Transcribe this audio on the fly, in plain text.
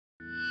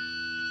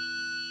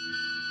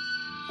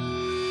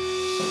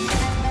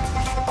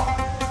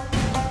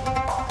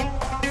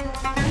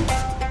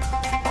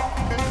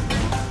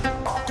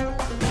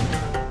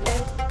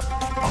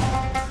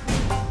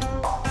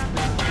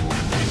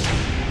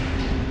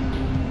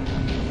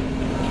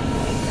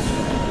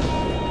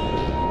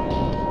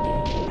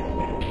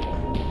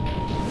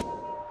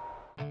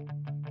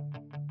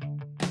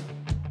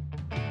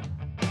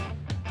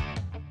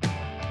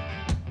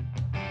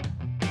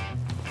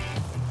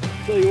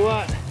Tell you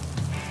what,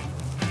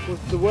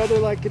 with the weather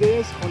like it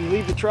is, when you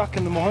leave the truck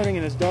in the morning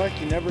and it's dark,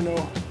 you never know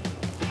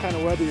what kind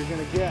of weather you're going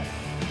to get.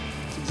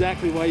 It's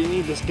exactly why you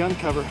need this gun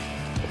cover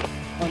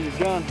on your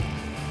gun.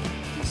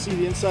 You see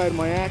the inside of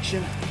my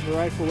action, the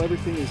rifle,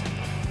 everything is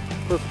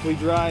perfectly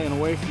dry and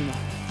away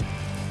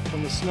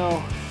from the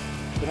snow.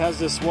 It has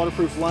this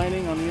waterproof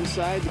lining on the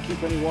inside to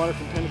keep any water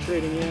from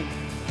penetrating in.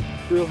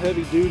 Real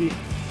heavy duty,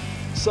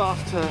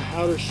 soft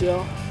outer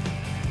shell.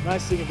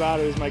 Nice thing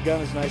about it is my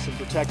gun is nice and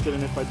protected,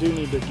 and if I do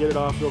need to get it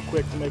off real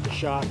quick to make a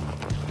shot,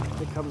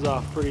 it comes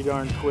off pretty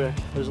darn quick.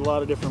 There's a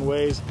lot of different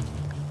ways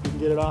you can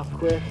get it off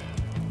quick.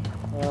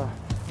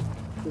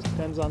 Just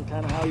depends on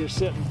kind of how you're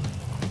sitting.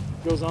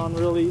 It goes on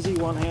real easy,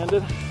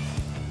 one-handed,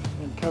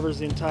 and covers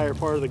the entire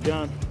part of the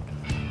gun.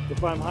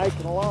 If I'm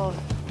hiking along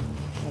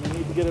and I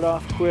need to get it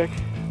off quick,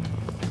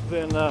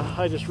 then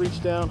I just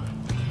reach down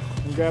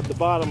and grab the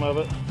bottom of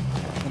it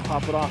and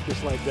pop it off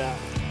just like that.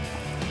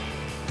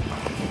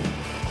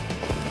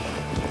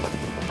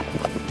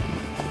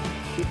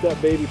 Keep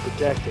that baby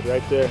protected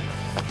right there.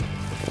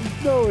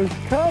 Snow is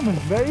coming,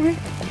 baby.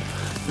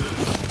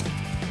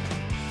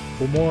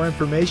 For more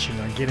information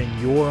on getting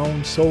your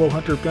own solo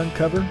hunter gun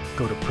cover,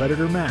 go to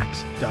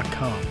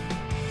predatormax.com.